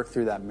and to work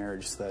through that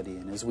marriage study.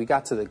 And as we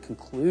got to the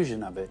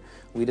conclusion of it,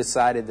 we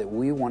decided that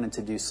we wanted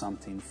to do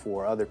something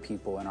for other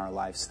people in our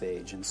life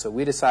stage. And so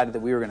we decided that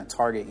we were going to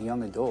target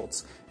young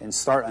adults and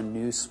start a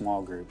new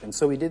small group. And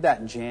so we did that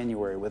in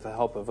January with the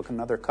help of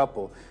another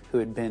couple who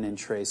had been in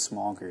Trey's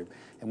small group.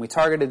 And we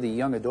targeted the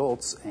young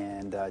adults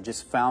and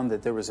just found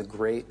that there was a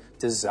great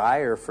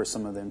desire for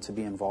some of them to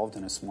be involved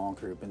in a small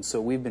group. And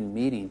so we've been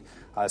meeting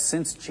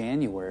since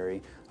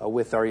January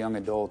with our young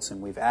adults,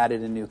 and we've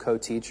added a new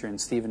co-teacher in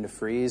Stephen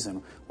DeFries,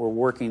 and we're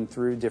working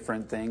through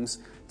different things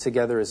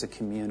together as a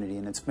community.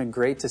 And it's been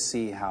great to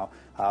see how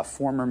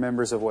former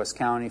members of West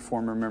County,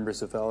 former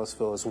members of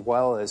Ellisville, as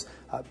well as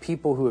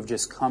people who have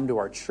just come to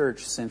our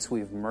church since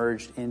we've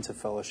merged into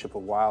Fellowship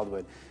of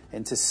Wildwood,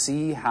 and to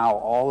see how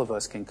all of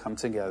us can come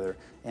together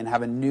and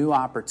have a new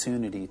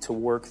opportunity to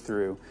work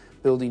through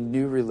building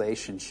new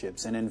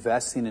relationships and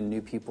investing in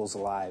new people's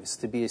lives,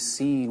 to be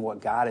seeing what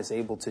God is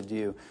able to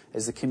do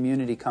as the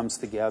community comes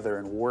together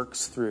and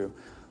works through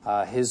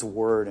His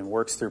Word and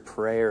works through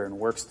prayer and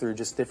works through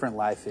just different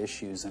life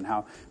issues, and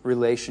how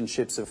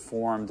relationships have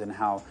formed and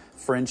how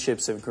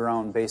friendships have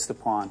grown based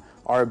upon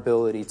our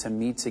ability to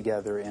meet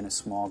together in a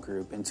small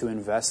group and to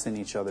invest in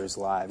each other's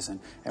lives.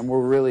 And we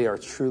really are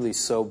truly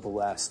so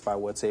blessed by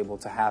what's able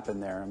to happen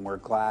there, and we're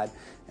glad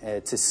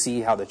to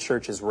see how the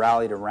church has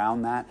rallied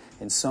around that,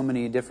 and so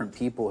many different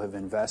people have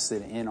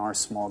invested in our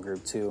small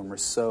group too, and we're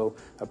so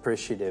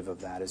appreciative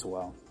of that as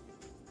well.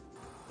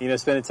 You know,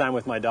 spending time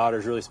with my daughter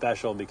is really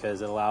special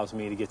because it allows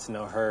me to get to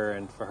know her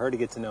and for her to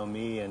get to know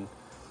me, and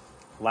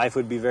life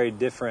would be very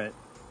different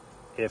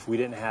if we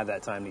didn't have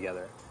that time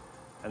together.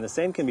 And the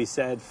same can be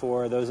said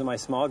for those in my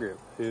small group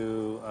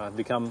who have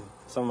become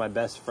some of my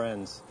best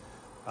friends.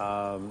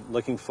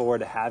 Looking forward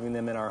to having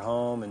them in our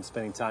home and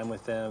spending time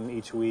with them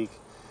each week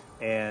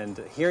and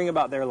hearing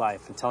about their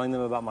life and telling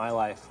them about my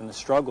life and the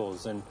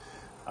struggles, and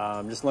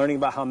just learning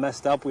about how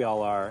messed up we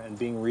all are and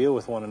being real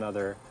with one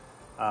another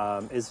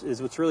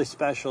is what's really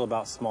special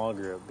about small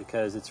group,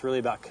 because it's really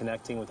about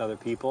connecting with other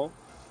people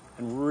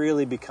and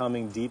really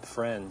becoming deep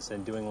friends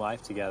and doing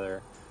life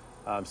together,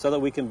 so that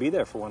we can be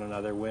there for one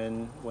another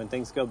when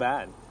things go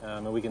bad,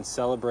 and we can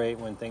celebrate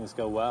when things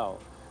go well.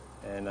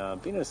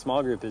 And being in a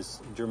small group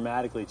has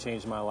dramatically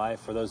changed my life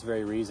for those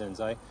very reasons.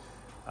 I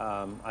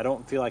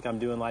don't feel like I'm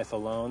doing life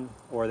alone,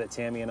 or that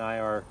Tammy and I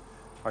are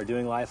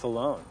doing life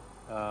alone.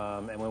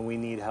 And when we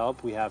need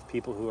help, we have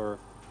people who are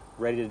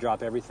ready to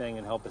drop everything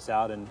and help us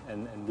out,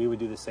 and we would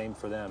do the same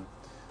for them.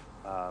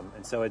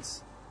 And so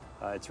it's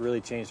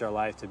really changed our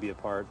life to be a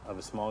part of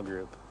a small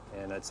group.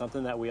 And it's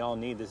something that we all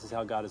need. This is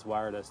how God has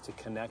wired us, to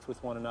connect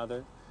with one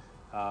another,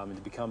 and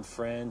to become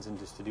friends and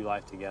just to do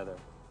life together.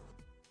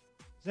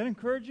 Is that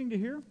encouraging to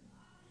hear?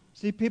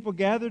 See people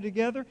gather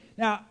together?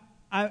 Now,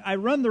 I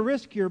run the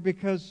risk here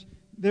because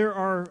there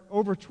are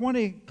over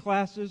 20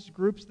 classes,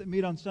 groups that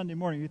meet on Sunday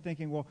morning. You're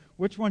thinking, well,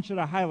 which one should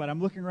I highlight?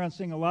 I'm looking around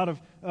seeing a lot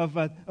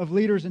of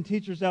leaders and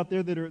teachers out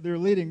there that are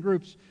leading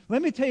groups.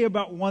 Let me tell you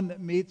about one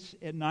that meets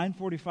at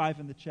 9:45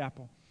 in the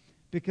chapel.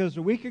 Because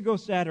a week ago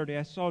Saturday,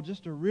 I saw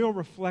just a real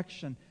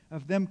reflection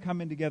of them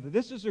coming together.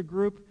 This is a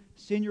group,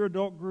 senior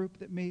adult group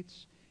that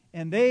meets,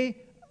 and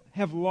they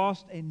have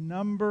lost a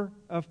number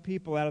of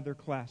people out of their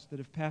class that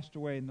have passed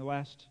away in the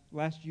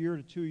last year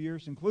to 2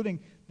 years, including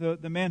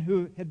the man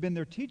who had been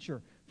their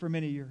teacher for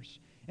many years.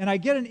 And I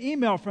get an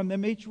email from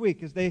them each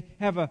week as they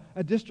have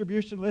a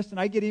distribution list, and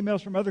I get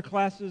emails from other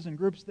classes and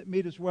groups that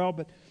meet as well.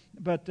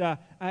 But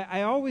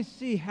I always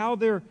see how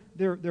they're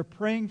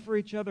praying for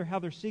each other, how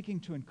they're seeking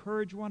to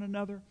encourage one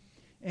another.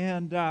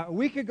 And a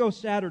week ago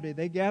Saturday,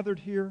 they gathered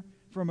here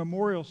for a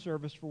memorial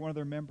service for one of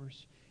their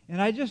members.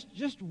 And I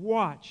just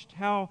watched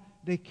how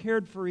they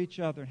cared for each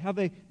other, how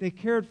they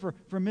cared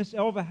for Miss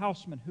Elva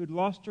Hausman, who'd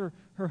lost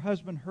her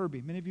husband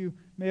Herbie. Many of you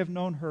may have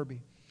known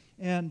Herbie.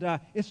 And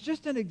it's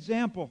just an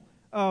example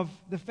of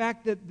the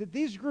fact that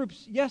these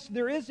groups, yes,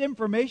 there is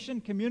information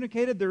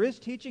communicated, there is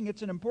teaching,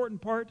 it's an important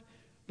part,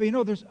 but you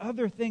know, there's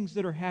other things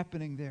that are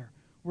happening there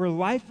where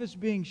life is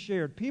being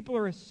shared. People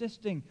are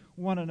assisting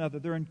one another.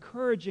 They're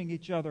encouraging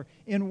each other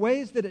in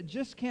ways that it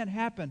just can't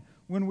happen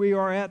when we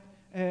are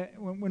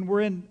when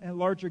we're in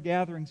larger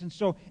gatherings. And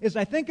so as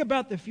I think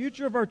about the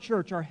future of our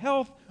church, our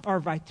health, our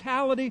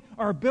vitality,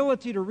 our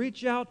ability to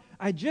reach out,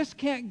 I just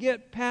can't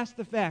get past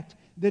the fact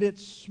that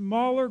it's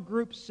smaller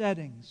group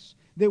settings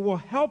that will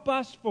help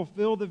us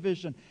fulfill the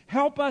vision,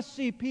 help us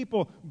see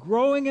people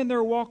growing in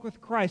their walk with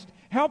Christ,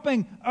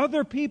 helping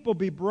other people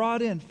be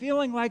brought in,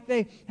 feeling like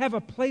they have a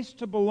place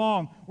to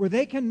belong, where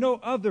they can know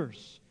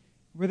others,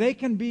 where they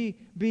can be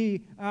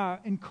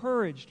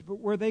encouraged, but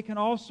where they can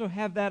also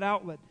have that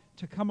outlet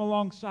to come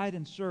alongside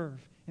and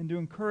serve and to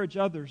encourage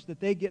others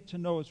that they get to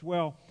know as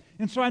well.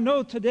 And so I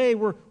know today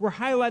we're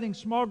highlighting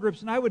small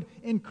groups, and I would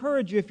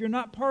encourage you, if you're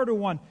not part of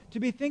one, to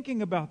be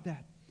thinking about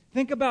that.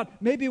 Think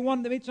about maybe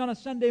one that meets on a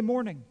Sunday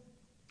morning,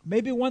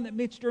 maybe one that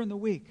meets during the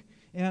week.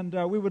 And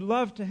we would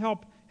love to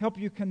help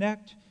you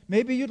connect.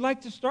 Maybe you'd like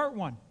to start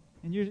one,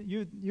 and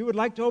you would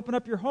like to open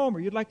up your home,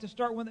 or you'd like to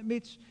start one that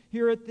meets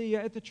here at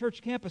the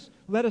church campus.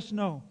 Let us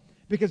know.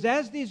 Because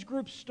as these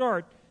groups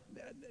start,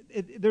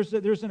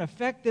 there's an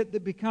effect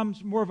that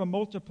becomes more of a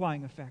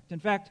multiplying effect. In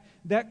fact,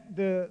 that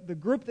the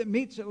group that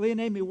meets at Lee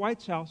and Amy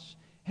White's house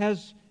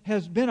has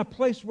been a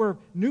place where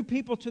new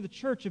people to the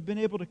church have been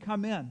able to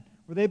come in,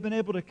 where they've been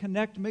able to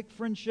connect, make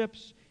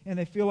friendships, and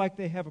they feel like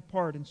they have a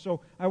part. And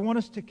so I want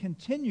us to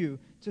continue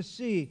to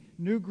see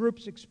new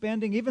groups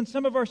expanding, even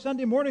some of our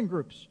Sunday morning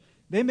groups.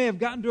 They may have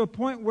gotten to a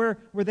point where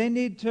they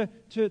need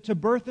to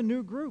birth a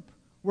new group,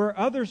 where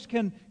others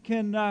can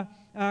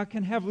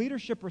have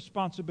leadership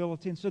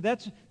responsibility. And so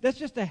that's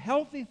just a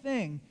healthy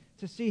thing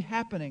to see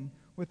happening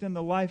within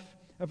the life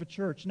of a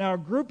church. Now, a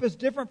group is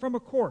different from a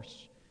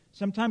course.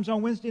 Sometimes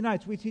on Wednesday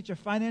nights we teach a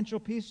Financial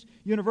Peace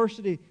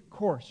University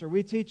course, or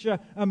we teach a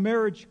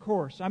marriage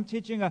course. I'm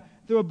teaching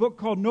through a book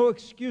called No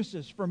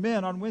Excuses for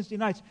Men on Wednesday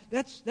nights.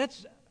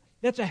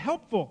 That's a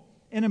helpful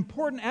and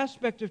important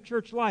aspect of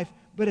church life,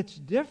 but it's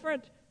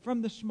different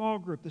from the small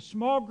group. The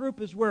small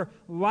group is where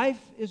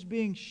life is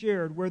being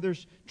shared, where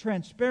there's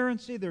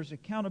transparency, there's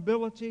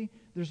accountability,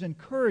 there's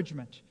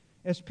encouragement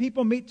as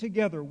people meet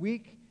together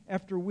week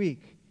after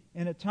week,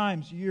 and at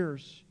times year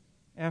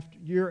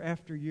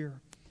after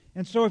year.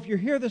 And so if you're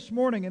here this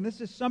morning and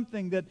this is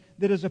something that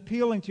is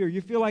appealing to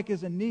you feel like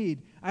is a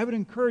need, I would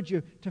encourage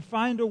you to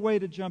find a way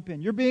to jump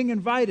in. You're being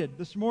invited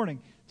this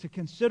morning to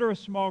consider a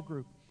small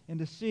group and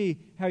to see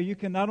how you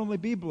can not only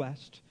be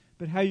blessed,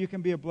 but how you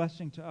can be a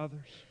blessing to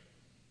others.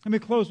 Let me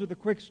close with a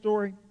quick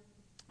story,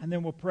 and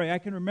then we'll pray. I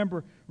can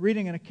remember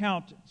reading an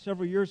account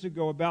several years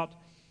ago about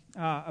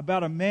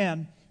a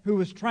man who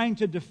was trying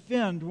to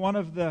defend one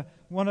of the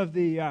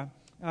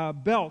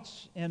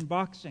belts in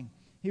boxing.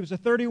 He was a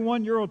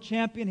 31-year-old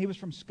champion. He was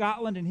from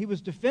Scotland, and he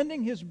was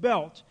defending his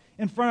belt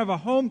in front of a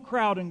home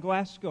crowd in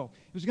Glasgow.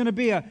 It was going to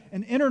be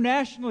an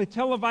internationally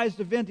televised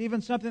event,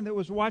 even something that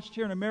was watched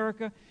here in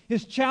America.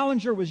 His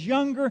challenger was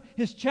younger.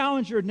 His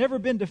challenger had never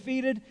been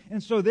defeated.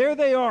 And so there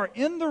they are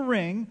in the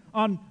ring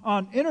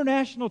on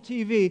international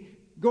TV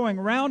going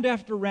round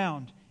after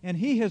round. And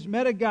he has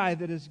met a guy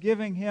that is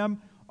giving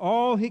him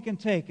all he can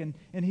take. And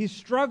he's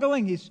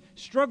struggling. He's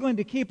struggling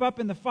to keep up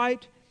in the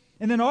fight.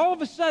 And then all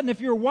of a sudden, if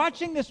you're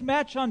watching this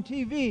match on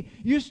TV,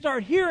 you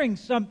start hearing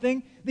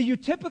something that you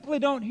typically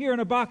don't hear in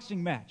a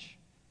boxing match.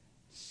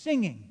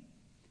 Singing.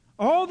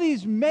 All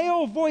these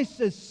male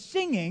voices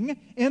singing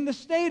in the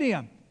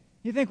stadium.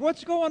 You think,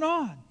 what's going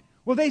on?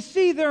 Well, they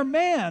see their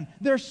man,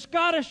 their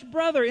Scottish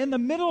brother in the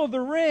middle of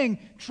the ring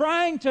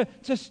trying to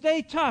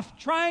stay tough,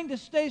 trying to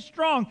stay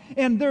strong.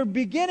 And they're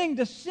beginning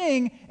to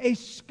sing a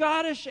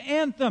Scottish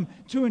anthem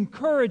to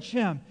encourage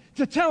him,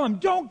 to tell him,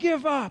 don't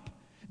give up.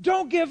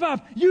 Don't give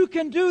up. You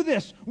can do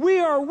this. We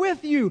are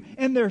with you.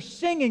 And they're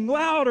singing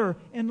louder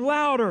and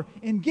louder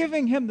and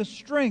giving him the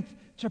strength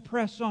to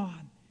press on.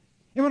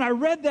 And when I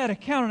read that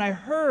account and I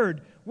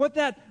heard what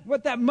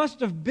that must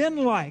have been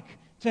like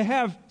to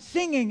have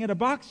singing at a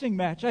boxing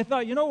match, I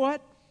thought, you know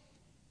what?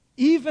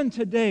 Even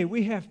today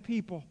we have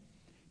people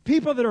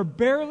that are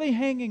barely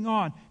hanging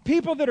on,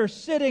 people that are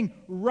sitting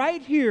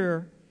right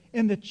here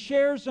in the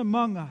chairs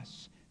among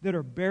us that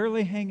are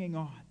barely hanging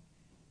on.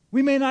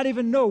 We may not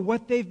even know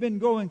what they've been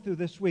going through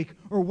this week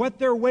or what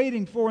they're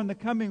waiting for in the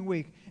coming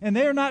week. And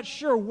they're not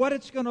sure what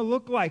it's going to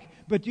look like.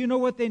 But do you know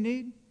what they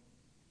need?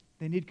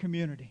 They need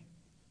community.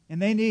 And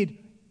they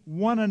need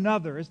one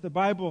another, as the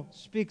Bible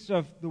speaks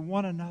of the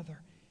one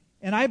another.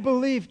 And I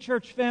believe,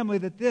 church family,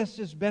 that this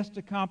is best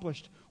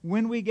accomplished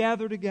when we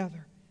gather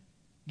together.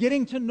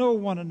 Getting to know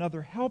one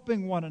another,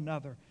 helping one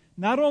another.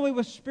 Not only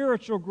with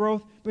spiritual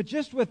growth, but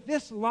just with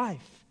this life.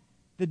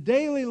 The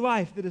daily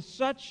life that is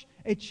such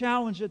a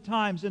challenge at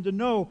times, and to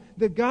know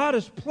that God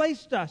has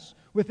placed us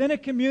within a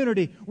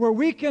community where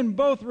we can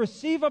both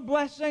receive a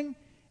blessing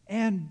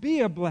and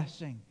be a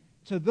blessing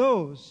to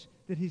those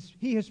that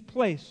He has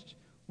placed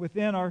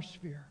within our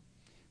sphere.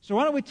 So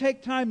why don't we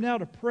take time now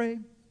to pray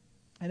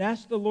and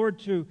ask the Lord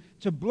to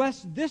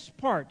bless this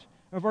part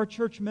of our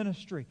church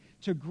ministry,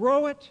 to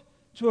grow it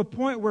to a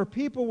point where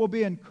people will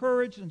be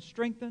encouraged and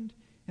strengthened,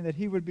 and that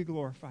He would be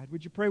glorified.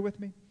 Would you pray with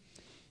me?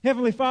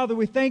 Heavenly Father,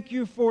 we thank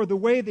You for the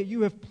way that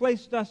You have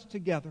placed us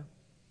together.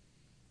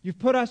 You've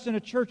put us in a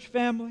church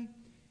family,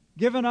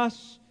 given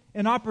us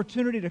an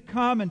opportunity to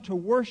come and to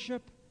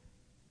worship.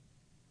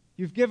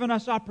 You've given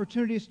us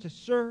opportunities to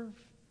serve.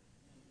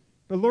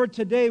 But Lord,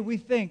 today we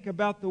think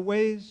about the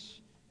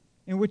ways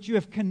in which You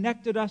have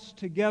connected us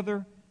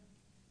together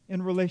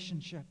in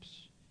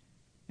relationships.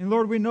 And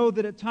Lord, we know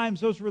that at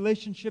times those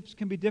relationships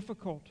can be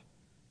difficult.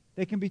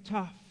 They can be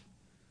tough.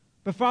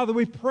 But Father,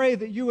 we pray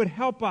that You would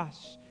help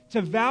us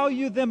to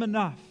value them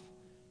enough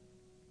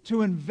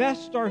to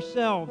invest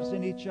ourselves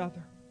in each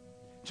other,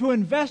 to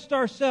invest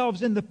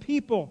ourselves in the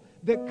people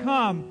that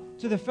come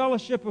to the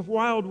fellowship of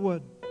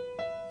Wildwood,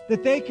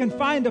 that they can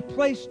find a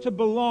place to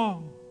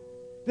belong,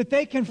 that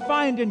they can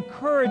find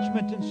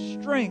encouragement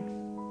and strength,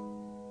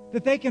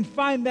 that they can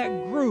find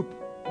that group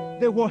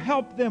that will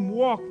help them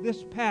walk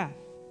this path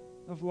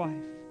of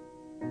life.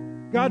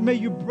 God, may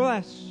You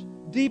bless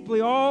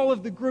deeply all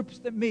of the groups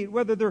that meet,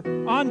 whether they're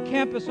on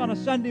campus on a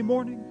Sunday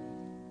morning,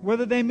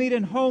 whether they meet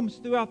in homes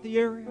throughout the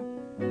area.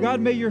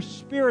 God, may Your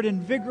Spirit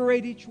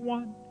invigorate each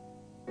one.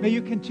 May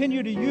You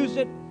continue to use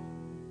it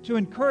to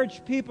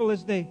encourage people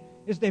as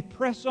they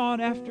press on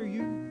after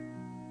You.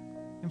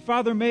 And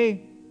Father,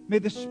 may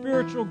the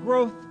spiritual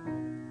growth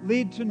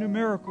lead to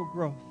numerical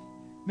growth.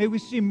 May we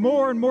see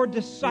more and more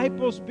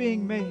disciples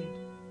being made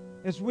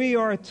as we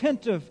are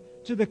attentive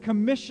to the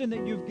commission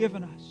that You've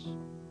given us.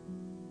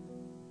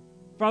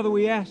 Father,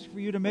 we ask for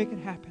You to make it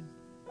happen.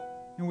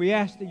 And we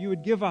ask that You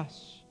would give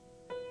us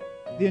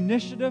the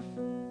initiative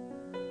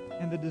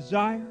and the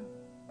desire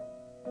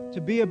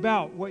to be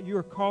about what You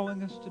are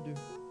calling us to do.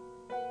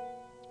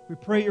 We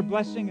pray Your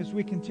blessing as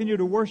we continue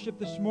to worship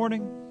this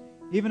morning.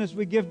 Even as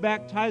we give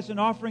back tithes and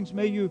offerings,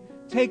 may You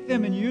take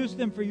them and use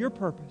them for Your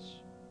purpose.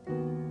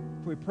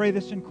 For we pray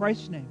this in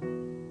Christ's name.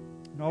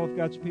 And all of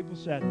God's people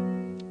said,